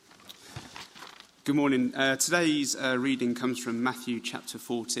Good morning. Today's reading comes from Matthew chapter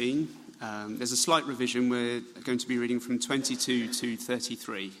 14. There's a slight revision. We're going to be reading from 22 to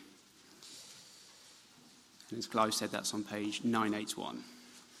 33. And as Clive said, that's on page 981.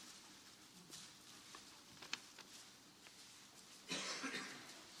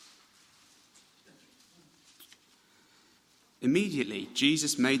 Immediately,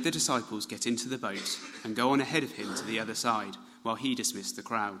 Jesus made the disciples get into the boat and go on ahead of him to the other side, while he dismissed the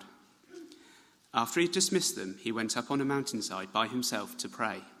crowd. After he dismissed them, he went up on a mountainside by himself to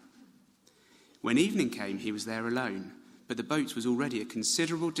pray. When evening came, he was there alone, but the boat was already a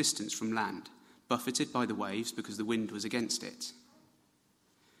considerable distance from land, buffeted by the waves because the wind was against it.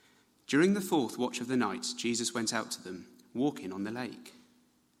 During the fourth watch of the night, Jesus went out to them, walking on the lake.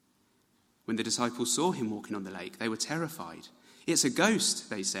 When the disciples saw him walking on the lake, they were terrified. "It's a ghost,"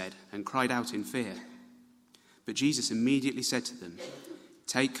 they said, and cried out in fear. But Jesus immediately said to them,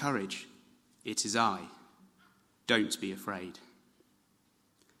 "Take courage. It is I. Don't be afraid."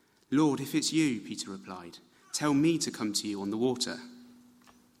 "Lord, if it's you," Peter replied, "tell me to come to you on the water."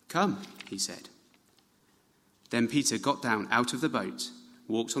 "Come," he said. Then Peter got down out of the boat,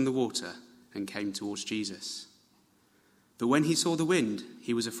 walked on the water, and came towards Jesus. But when he saw the wind,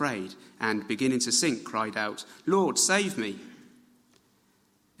 he was afraid, and beginning to sink, cried out, "Lord, save me."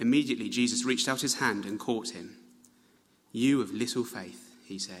 Immediately Jesus reached out his hand and caught him. "You of little faith,"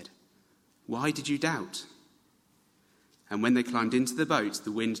 he said, "why did you doubt?" And when they climbed into the boat,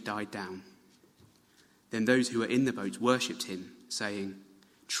 the wind died down. Then those who were in the boat worshipped him, saying,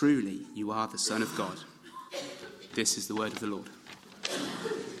 "Truly you are the Son of God." This is the word of the Lord.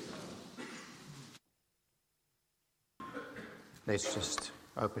 Let's just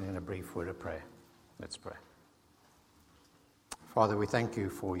open in a brief word of prayer. Let's pray. Father, we thank you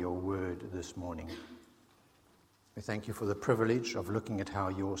for your word this morning. We thank you for the privilege of looking at how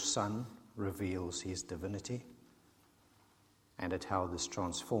your Son reveals his divinity and at how this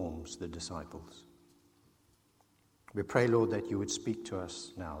transforms the disciples. We pray, Lord, that you would speak to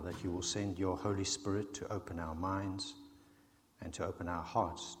us now, that you will send your Holy Spirit to open our minds and to open our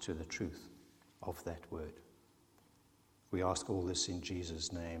hearts to the truth of that word. We ask all this in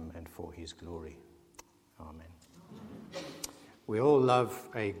Jesus' name and for his glory. Amen. We all love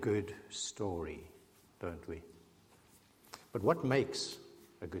a good story, don't we? But what makes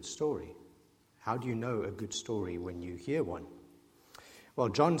a good story? How do you know a good story when you hear one? Well,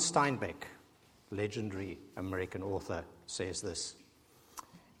 John Steinbeck, legendary American author, says this: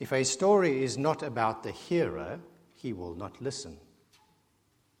 "If a story is not about the hearer, he will not listen.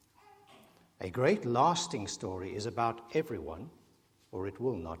 A great lasting story is about everyone, or it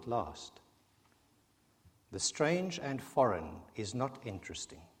will not last. The strange and foreign is not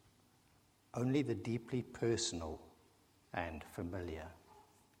interesting, only the deeply personal and familiar."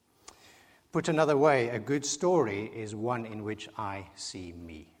 Put another way, a good story is one in which I see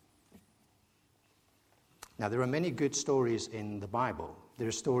me. Now, there are many good stories in the Bible. There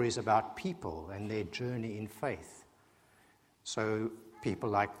are stories about people and their journey in faith. So people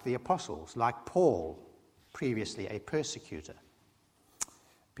like the apostles, like Paul, previously a persecutor.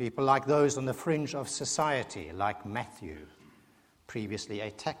 People like those on the fringe of society, like Matthew, previously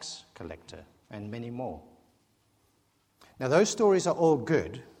a tax collector, and many more. Now, those stories are all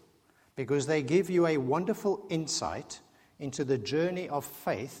good because they give you a wonderful insight into the journey of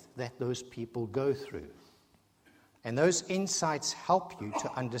faith that those people go through. And those insights help you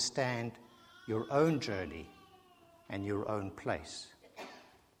to understand your own journey and your own place.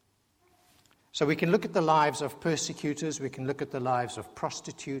 So we can look at the lives of persecutors, we can look at the lives of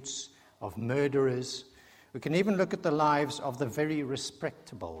prostitutes, of murderers, we can even look at the lives of the very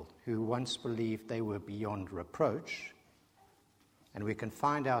respectable who once believed they were beyond reproach, and we can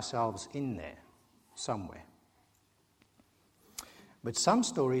find ourselves in there somewhere. But some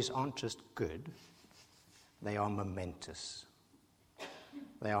stories aren't just good, they are momentous.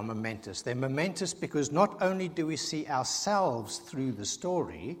 They are momentous. They're momentous because not only do we see ourselves through the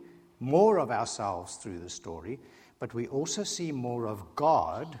story, more of ourselves through the story, but we also see more of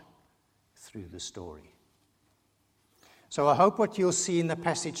God through the story. So I hope what you'll see in the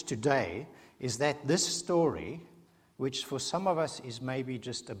passage today is that this story, which for some of us is maybe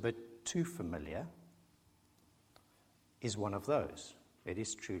just a bit too familiar, is one of those. It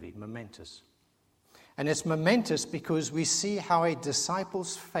is truly momentous. And it's momentous because we see how a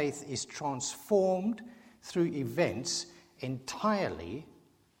disciple's faith is transformed through events entirely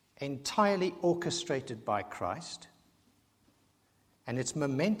orchestrated by Christ. And it's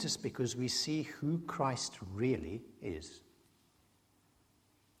momentous because we see who Christ really is.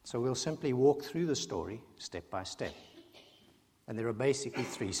 So we'll simply walk through the story step by step. And there are basically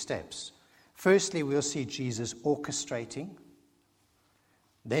 3 steps. Firstly, we'll see Jesus orchestrating.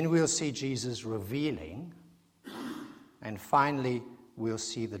 Then we'll see Jesus revealing. And finally, we'll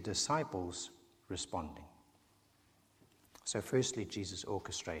see the disciples responding. So firstly, Jesus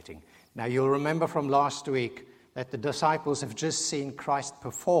orchestrating. Now, you'll remember from last week that the disciples have just seen Christ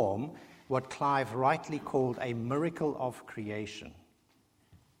perform what Clive rightly called a miracle of creation,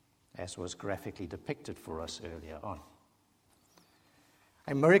 as was graphically depicted for us earlier on.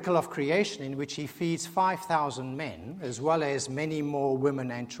 A miracle of creation in which he feeds 5,000 men, as well as many more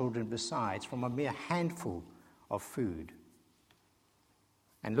women and children besides, from a mere handful of food.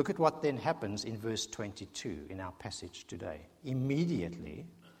 And look at what then happens in verse 22 in our passage today. Immediately,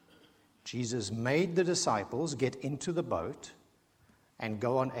 Jesus made the disciples get into the boat and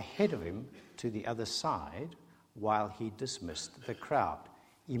go on ahead of him to the other side while he dismissed the crowd.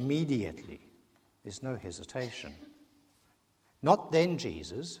 Immediately. There's no hesitation. Not then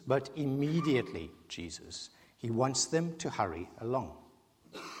Jesus, but immediately Jesus. He wants them to hurry along.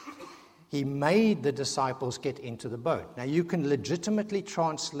 He made the disciples get into the boat. Now you can legitimately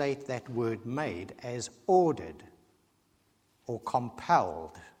translate that word made as ordered or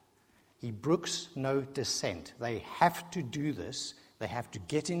compelled. He brooks no dissent. They have to do this. They have to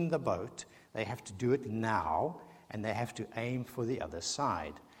get in the boat. They have to do it now, and they have to aim for the other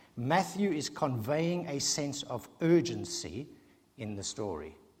side. Matthew is conveying a sense of urgency in the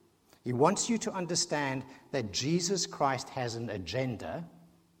story. He wants you to understand that Jesus Christ has an agenda,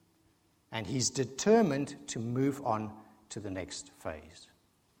 and he's determined to move on to the next phase.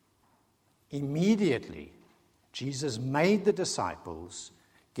 Immediately, Jesus made the disciples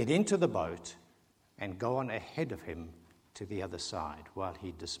get into the boat and go on ahead of him to the other side while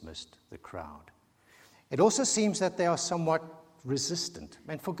he dismissed the crowd. It also seems that they are somewhat resistant,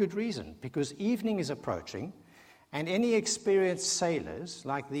 and for good reason, because evening is approaching, and any experienced sailors,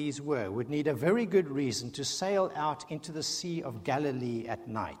 like these were, would need a very good reason to sail out into the Sea of Galilee at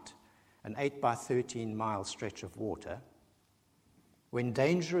night, an 8 by 13 mile stretch of water, when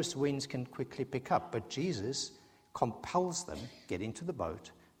dangerous winds can quickly pick up. But Jesus compels them, get into the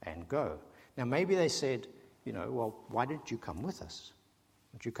boat and go. Now maybe they said, well, why didn't you come with us?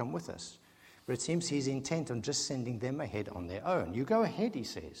 Why don't you come with us? But it seems he's intent on just sending them ahead on their own. You go ahead, he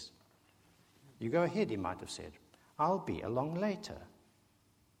says. You go ahead, he might have said. I'll be along later,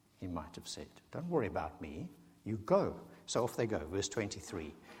 he might have said. Don't worry about me. You go. So off they go, verse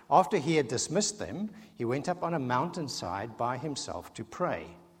 23. After he had dismissed them, he went up on a mountainside by himself to pray.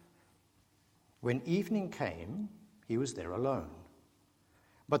 When evening came, he was there alone.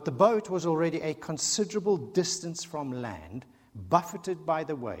 But the boat was already a considerable distance from land, buffeted by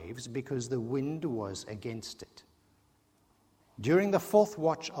the waves because the wind was against it. During the fourth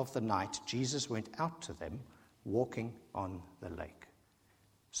watch of the night, Jesus went out to them, walking on the lake.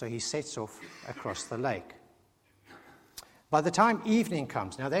 So he sets off across the lake. By the time evening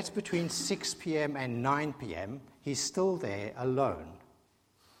comes, now that's between 6 p.m. and 9 p.m., he's still there alone.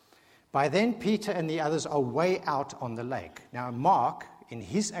 By then, Peter and the others are way out on the lake. Now, Mark, in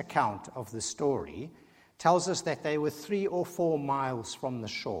his account of the story, tells us that they were 3 or 4 miles from the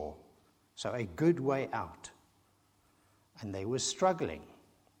shore, so a good way out. And they were struggling.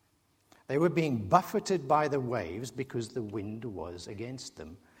 They were being buffeted by the waves because the wind was against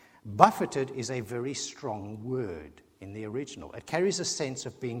them. Buffeted is a very strong word in the original. It carries a sense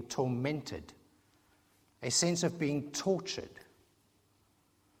of being tormented, a sense of being tortured,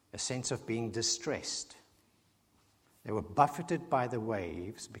 a sense of being distressed. They were buffeted by the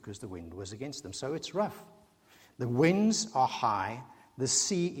waves because the wind was against them. So it's rough. The winds are high, the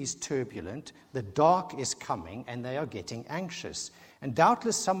sea is turbulent, the dark is coming, and they are getting anxious. And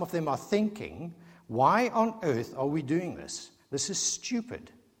doubtless some of them are thinking, why on earth are we doing this? This is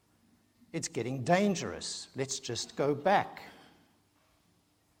stupid. It's getting dangerous. Let's just go back.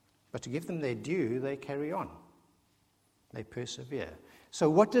 But to give them their due, they carry on. They persevere.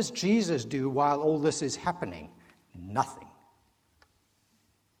 So what does Jesus do while all this is happening? Nothing.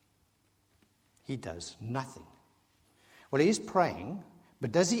 He does nothing. Well, he is praying,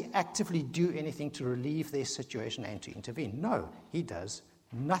 but does he actively do anything to relieve their situation and to intervene? No, he does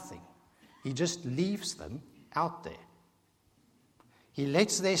nothing. He just leaves them out there. He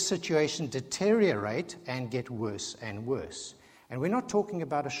lets their situation deteriorate and get worse and worse. And we're not talking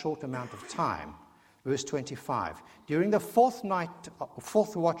about a short amount of time. Verse 25. During the fourth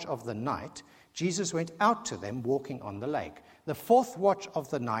watch of the night, Jesus went out to them walking on the lake. The fourth watch of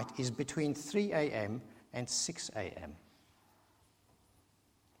the night is between 3 a.m. and 6 a.m.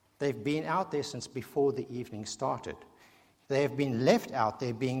 They've been out there since before the evening started. They have been left out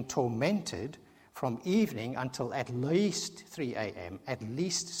there being tormented from evening until at least 3 a.m., at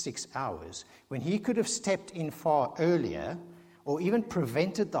least 6 hours, when he could have stepped in far earlier or even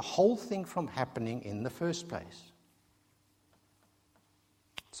prevented the whole thing from happening in the first place.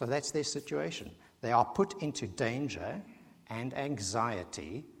 So that's their situation. They are put into danger and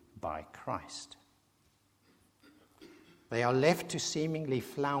anxiety by Christ. They are left to seemingly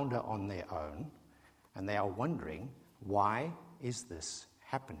flounder on their own, and they are wondering, why is this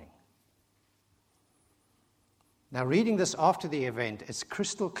happening? Now, reading this after the event, it's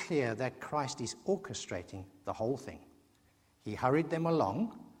crystal clear that Christ is orchestrating the whole thing. He hurried them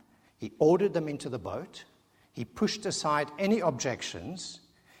along. He ordered them into the boat. He pushed aside any objections.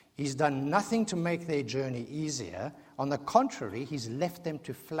 He's done nothing to make their journey easier. On the contrary, he's left them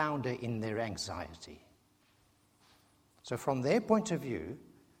to flounder in their anxiety. So from their point of view,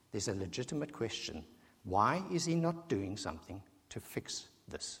 there's a legitimate question. Why is he not doing something to fix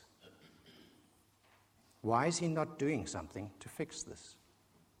this? Why is he not doing something to fix this?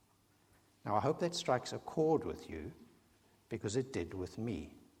 Now, I hope that strikes a chord with you, because it did with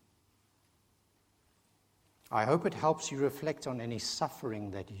me. I hope it helps you reflect on any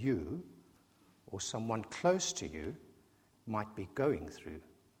suffering that you or someone close to you might be going through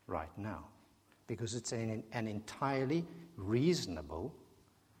right now, because it's an entirely reasonable,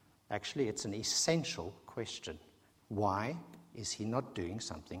 actually it's an essential question. Why is he not doing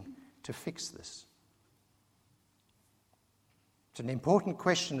something to fix this? It's an important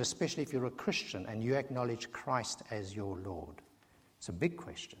question, especially if you're a Christian and you acknowledge Christ as your Lord. It's a big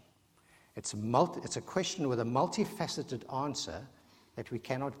question. It's a question with a multifaceted answer that we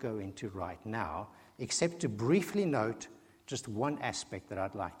cannot go into right now, except to briefly note just one aspect that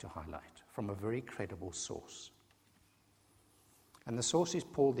I'd like to highlight from a very credible source. And the source is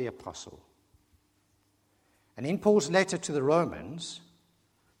Paul the Apostle. And in Paul's letter to the Romans,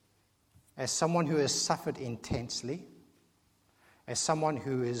 as someone who has suffered intensely, as someone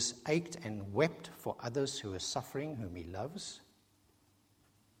who has ached and wept for others who are suffering, whom he loves,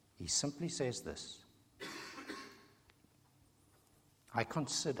 he simply says this: I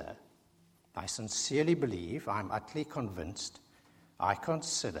sincerely believe, I'm utterly convinced, I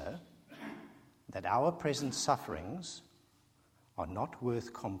consider that our present sufferings are not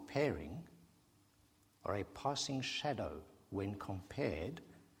worth comparing, or a passing shadow when compared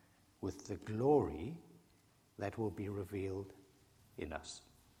with the glory that will be revealed in us.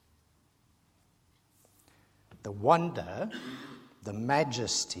 The wonder, the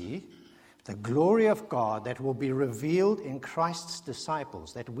majesty, the glory of God that will be revealed in Christ's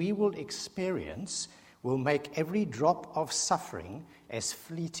disciples, that we will experience, will make every drop of suffering as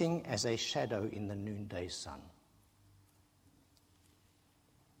fleeting as a shadow in the noonday sun.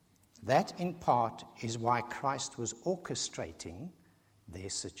 That, in part, is why Christ was orchestrating their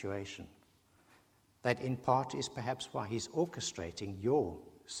situation. That, in part, is perhaps why he's orchestrating your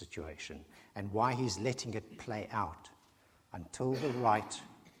situation and why he's letting it play out until the right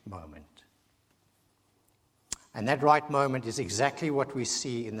moment. And that right moment is exactly what we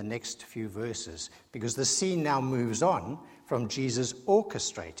see in the next few verses, because the scene now moves on from Jesus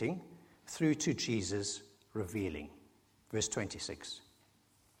orchestrating through to Jesus revealing. Verse 26.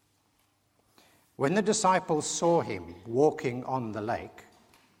 When the disciples saw him walking on the lake,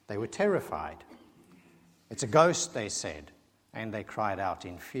 they were terrified. It's a ghost, they said, and they cried out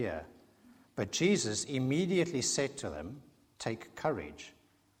in fear. But Jesus immediately said to them, take courage.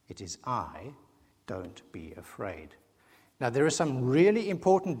 It is I. Don't be afraid. Now, there are some really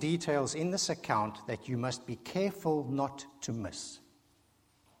important details in this account that you must be careful not to miss.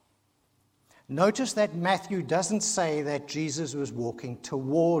 Notice that Matthew doesn't say that Jesus was walking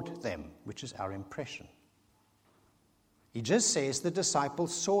toward them, which is our impression. He just says the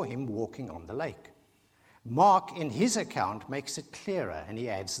disciples saw him walking on the lake. Mark, in his account, makes it clearer, and he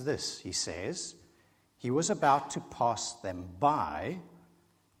adds this. He says, he was about to pass them by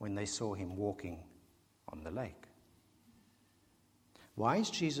when they saw him walking on the lake. Why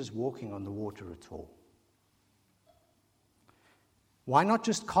is Jesus walking on the water at all? Why not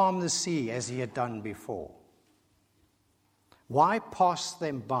just calm the sea as he had done before? Why pass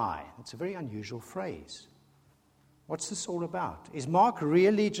them by? It's a very unusual phrase. What's this all about? Is Mark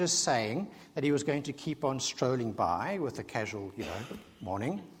really just saying that he was going to keep on strolling by with a casual,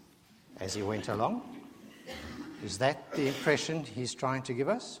 morning as he went along? Is that the impression he's trying to give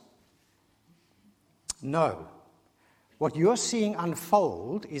us? No. What you're seeing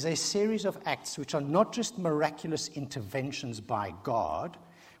unfold is a series of acts which are not just miraculous interventions by God.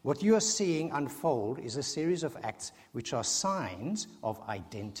 What you are seeing unfold is a series of acts which are signs of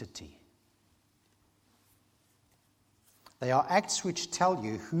identity. They are acts which tell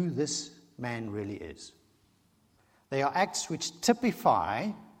you who this man really is. They are acts which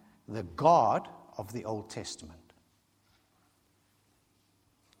typify the God of the Old Testament.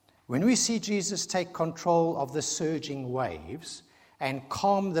 When we see Jesus take control of the surging waves and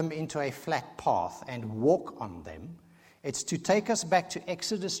calm them into a flat path and walk on them, it's to take us back to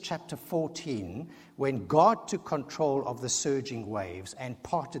Exodus chapter 14, when God took control of the surging waves and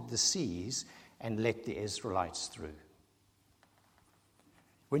parted the seas and let the Israelites through.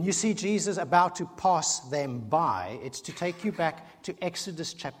 When you see Jesus about to pass them by, it's to take you back to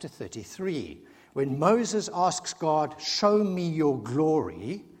Exodus chapter 33, when Moses asks God, "Show me your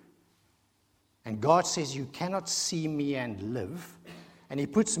glory," and God says, "You cannot see me and live," and he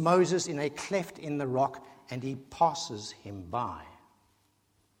puts Moses in a cleft in the rock and he passes him by.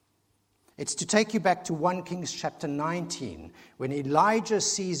 It's to take you back to 1 Kings chapter 19, when Elijah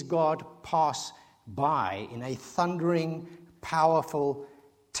sees God pass by in a thundering, powerful,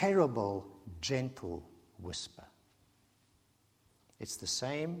 terrible, gentle whisper. It's the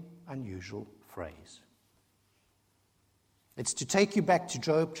same unusual phrase. It's to take you back to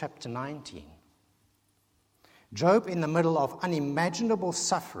Job chapter 19. Job, in the middle of unimaginable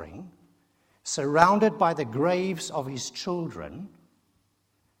suffering, surrounded by the graves of his children,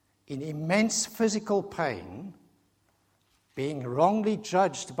 in immense physical pain, being wrongly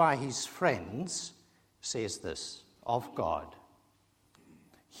judged by his friends, says this of God: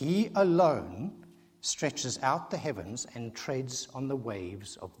 "He alone stretches out the heavens and treads on the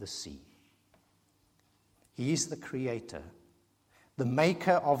waves of the sea." He is the creator, the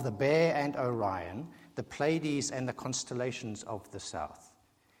maker of the Bear and Orion, the Pleiades and the constellations of the south.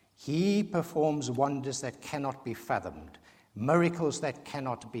 He performs wonders that cannot be fathomed, miracles that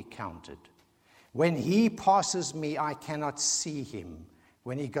cannot be counted. When he passes me, I cannot see him.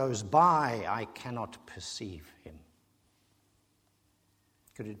 When he goes by, I cannot perceive him.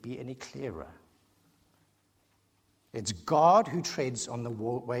 Could it be any clearer? It's God who treads on the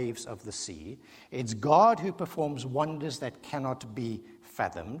waves of the sea. It's God who performs wonders that cannot be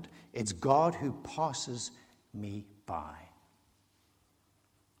fathomed. It's God who passes me by.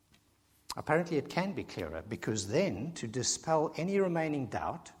 Apparently it can be clearer, because then, to dispel any remaining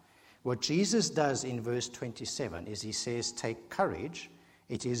doubt, what Jesus does in verse 27 is he says, "Take courage,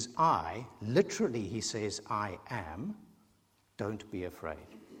 it is I." Literally he says, "I am. Don't be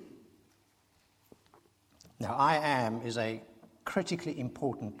afraid." Now, "I am" is a critically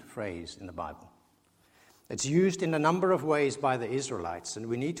important phrase in the Bible. It's used in a number of ways by the Israelites, and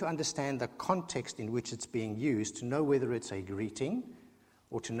we need to understand the context in which it's being used to know whether it's a greeting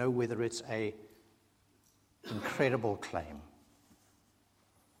or to know whether it's an incredible claim.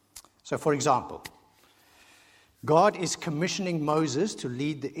 So, for example, God is commissioning Moses to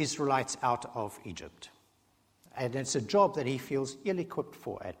lead the Israelites out of Egypt. And it's a job that he feels ill-equipped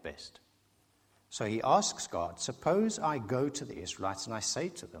for at best. So he asks God, "Suppose I go to the Israelites and I say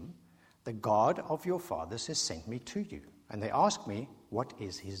to them, 'The God of your fathers has sent me to you.' And they ask me, 'What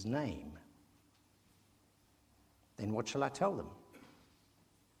is his name?' Then what shall I tell them?"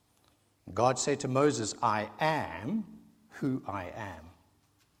 God said to Moses, "I am who I am.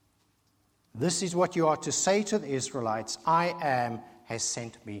 This is what you are to say to the Israelites: 'I am has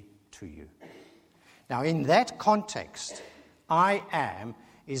sent me to you.'" Now, in that context, "I am"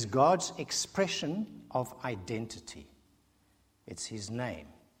 is God's expression of identity. It's his name.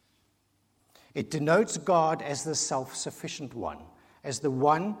 It denotes God as the self-sufficient one, as the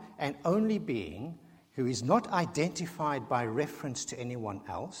one and only being who is not identified by reference to anyone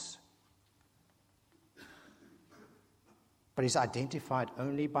else, but is identified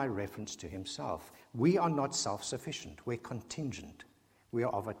only by reference to himself. We are not self-sufficient. We're contingent. We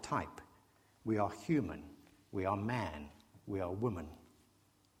are of a type. We are human. We are man. We are woman.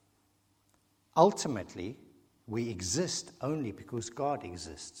 Ultimately, we exist only because God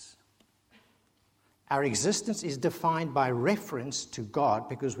exists. Our existence is defined by reference to God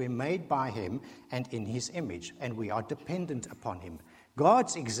because we're made by him and in his image, and we are dependent upon him.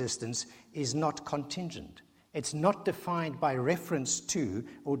 God's existence is not contingent. It's not defined by reference to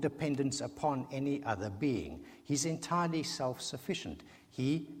or dependence upon any other being. He's entirely self-sufficient.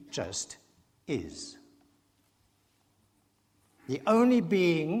 He just is. The only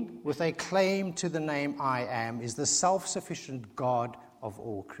being with a claim to the name "I am" is the self-sufficient God of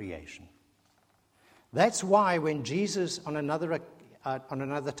all creation. That's why when Jesus on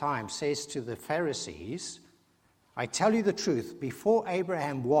another time says to the Pharisees, "I tell you the truth, before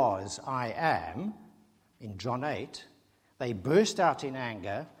Abraham was, I am," in John 8, they burst out in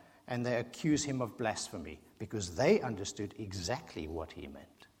anger and they accuse him of blasphemy because they understood exactly what he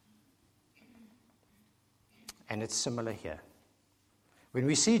meant. And it's similar here. When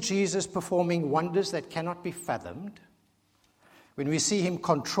we see Jesus performing wonders that cannot be fathomed, when we see him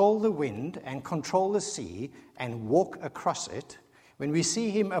control the wind and control the sea and walk across it, when we see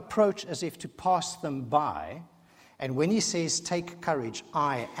him approach as if to pass them by, and when he says, "Take courage,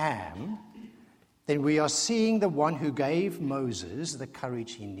 I am," then we are seeing the one who gave Moses the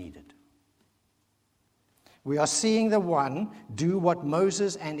courage he needed. We are seeing the one do what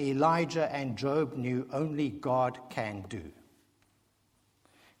Moses and Elijah and Job knew only God can do.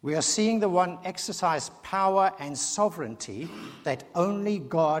 We are seeing the one exercise power and sovereignty that only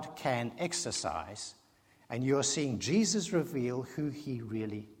God can exercise. And you are seeing Jesus reveal who he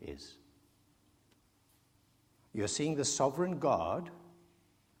really is. You're seeing the sovereign God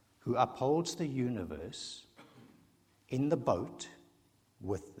who upholds the universe in the boat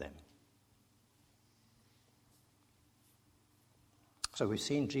with them. So we've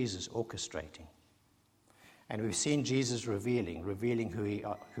seen Jesus orchestrating. And we've seen Jesus revealing who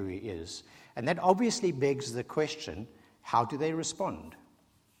he is. And that obviously begs the question, how do they respond?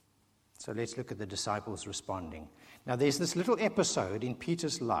 So let's look at the disciples responding. Now there's this little episode in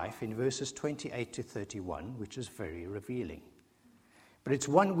Peter's life in verses 28 to 31, which is very revealing. But it's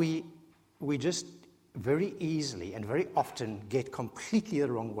one we just very easily and very often get completely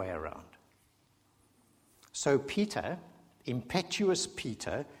the wrong way around. So Peter, impetuous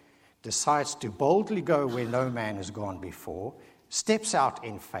Peter, decides to boldly go where no man has gone before, steps out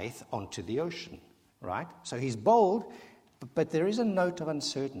in faith onto the ocean, right? So he's bold, but there is a note of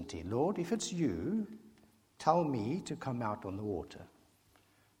uncertainty. Lord, if it's you, tell me to come out on the water.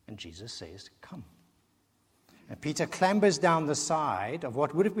 And Jesus says, come. And Peter clambers down the side of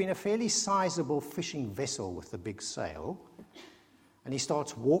what would have been a fairly sizable fishing vessel with a big sail, and he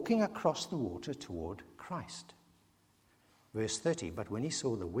starts walking across the water toward Christ. Verse 30, but when he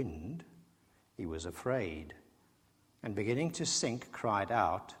saw the wind, he was afraid, and beginning to sink, cried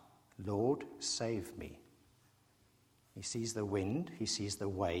out, Lord, save me. He sees the wind, he sees the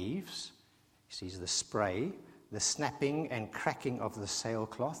waves, he sees the spray, the snapping and cracking of the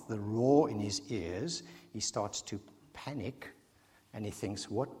sailcloth, the roar in his ears. He starts to panic, and he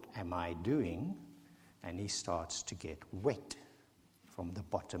thinks, what am I doing? And he starts to get wet from the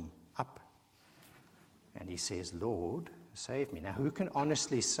bottom up. And he says, Lord, save me. Now, who can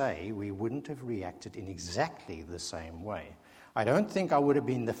honestly say we wouldn't have reacted in exactly the same way? I don't think I would have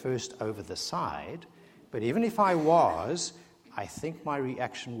been the first over the side, but even if I was, I think my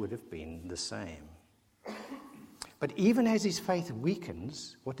reaction would have been the same. But even as his faith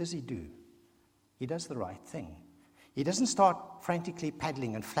weakens, what does he do? He does the right thing. He doesn't start frantically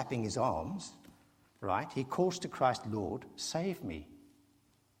paddling and flapping his arms, right? He calls to Christ, Lord, save me,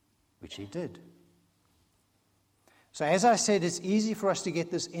 which he did. So as I said, it's easy for us to get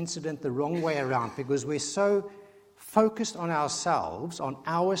this incident the wrong way around because we're so focused on ourselves, on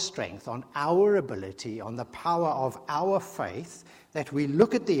our strength, on our ability, on the power of our faith, that we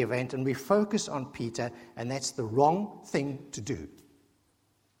look at the event and we focus on Peter, and that's the wrong thing to do.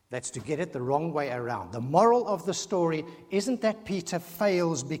 That's to get it the wrong way around. The moral of the story isn't that Peter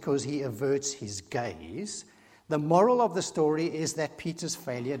fails because he averts his gaze. The moral of the story is that Peter's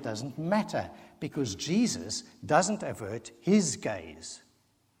failure doesn't matter because Jesus doesn't avert his gaze.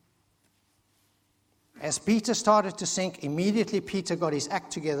 As Peter started to sink, immediately Peter got his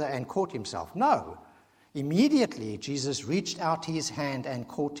act together and caught himself. No. Immediately Jesus reached out his hand and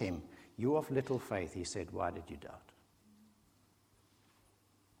caught him. You of little faith, he said, why did you doubt?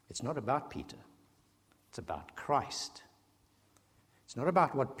 It's not about Peter. It's about Christ. It's not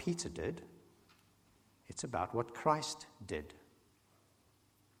about what Peter did. It's about what Christ did.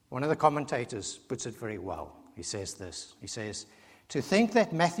 One of the commentators puts it very well. He says this. He says, to think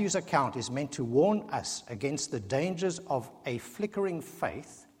that Matthew's account is meant to warn us against the dangers of a flickering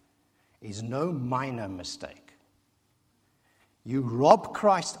faith is no minor mistake. You rob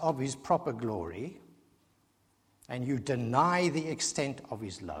Christ of his proper glory, and you deny the extent of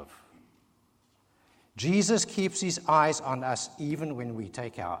his love. Jesus keeps his eyes on us even when we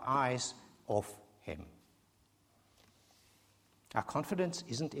take our eyes off him. Our confidence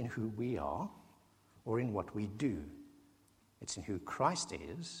isn't in who we are or in what we do. It's in who Christ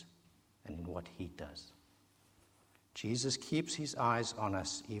is and in what he does. Jesus keeps his eyes on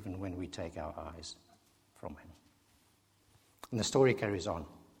us even when we take our eyes from him. And the story carries on.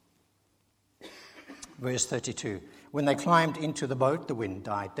 Verse 32, when they climbed into the boat, the wind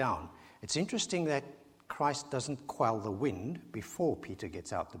died down. It's interesting that Christ doesn't quell the wind before Peter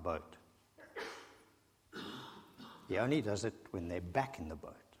gets out the boat. He only does it when they're back in the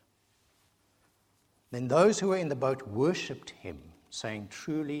boat. Then those who were in the boat worshipped him, saying,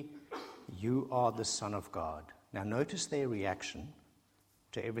 truly, you are the Son of God. Now notice their reaction.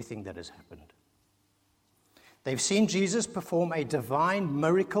 to everything that has happened. They've seen Jesus perform a divine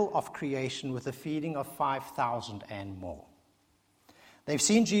miracle of creation with the feeding of 5,000 and more. They've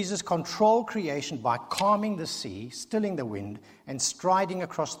seen Jesus control creation by calming the sea, stilling the wind, and striding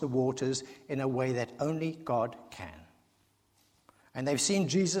across the waters in a way that only God can. And they've seen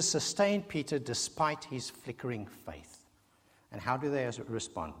Jesus sustain Peter despite his flickering faith. And how do they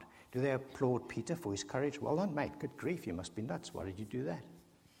respond? Do they applaud Peter for his courage? Well done, mate. Good grief, you must be nuts. Why did you do that?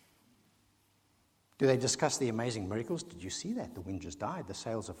 Do they discuss the amazing miracles? Did you see that? The wind just died. The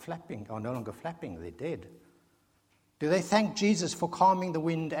sails are no longer flapping. They're dead. Do they thank Jesus for calming the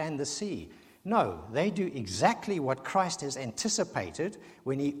wind and the sea? No, they do exactly what Christ has anticipated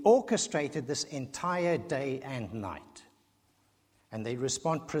when he orchestrated this entire day and night. And they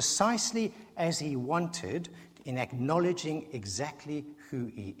respond precisely as he wanted in acknowledging exactly who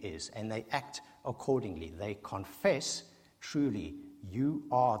he is. And they act accordingly. They confess, truly, you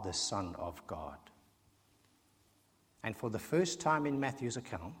are the Son of God. And for the first time in Matthew's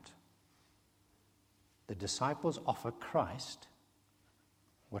account, the disciples offer Christ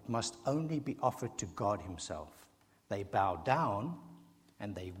what must only be offered to God himself. They bow down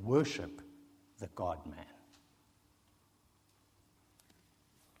and they worship the God-man.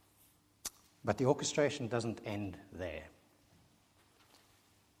 But the orchestration doesn't end there.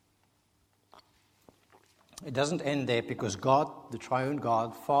 It doesn't end there because God, the triune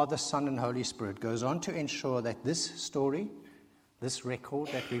God, Father, Son, and Holy Spirit, goes on to ensure that this story, this record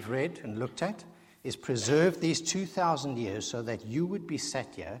that we've read and looked at, is preserved these 2,000 years so that you would be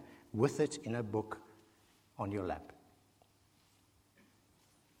sat here with it in a book on your lap.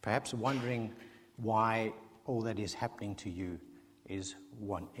 Perhaps wondering why all that is happening to you is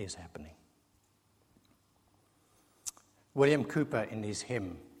happening. William Cooper, in his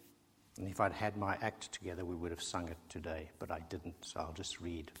hymn, and if I'd had my act together, we would have sung it today, but I didn't, so I'll just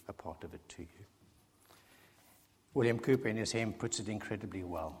read a part of it to you. William Cooper, in his hymn, puts it incredibly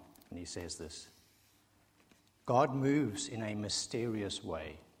well, and he says this: God moves in a mysterious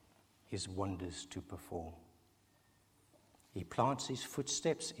way, his wonders to perform. He plants his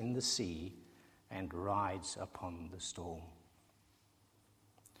footsteps in the sea and rides upon the storm.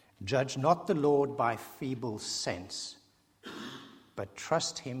 Judge not the Lord by feeble sense, but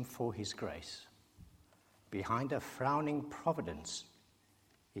trust him for his grace. Behind a frowning providence,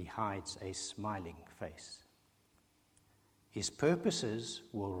 he hides a smiling face. His purposes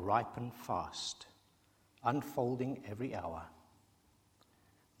will ripen fast, unfolding every hour.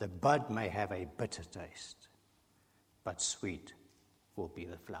 The bud may have a bitter taste, but sweet will be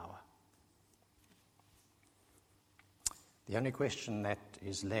the flower. The only question that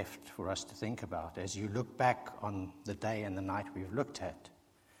is left for us to think about as you look back on the day and the night we've looked at,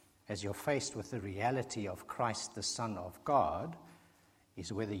 as you're faced with the reality of Christ, the Son of God,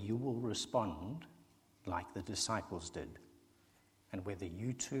 is whether you will respond like the disciples did, and whether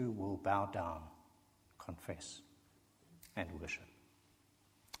you too will bow down, confess, and worship.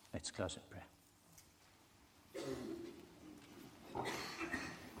 Let's close in prayer.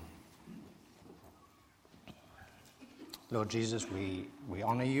 Lord Jesus, we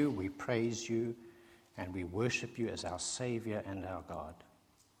honor you, we praise you, and we worship you as our Savior and our God.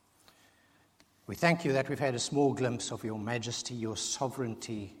 We thank you that we've had a small glimpse of your majesty, your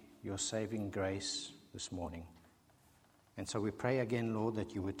sovereignty, your saving grace this morning. And so we pray again, Lord,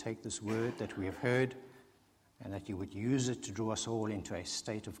 that you would take this word that we have heard and that you would use it to draw us all into a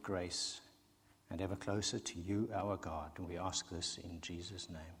state of grace and ever closer to you, our God. And we ask this in Jesus'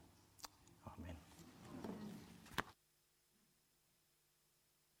 name.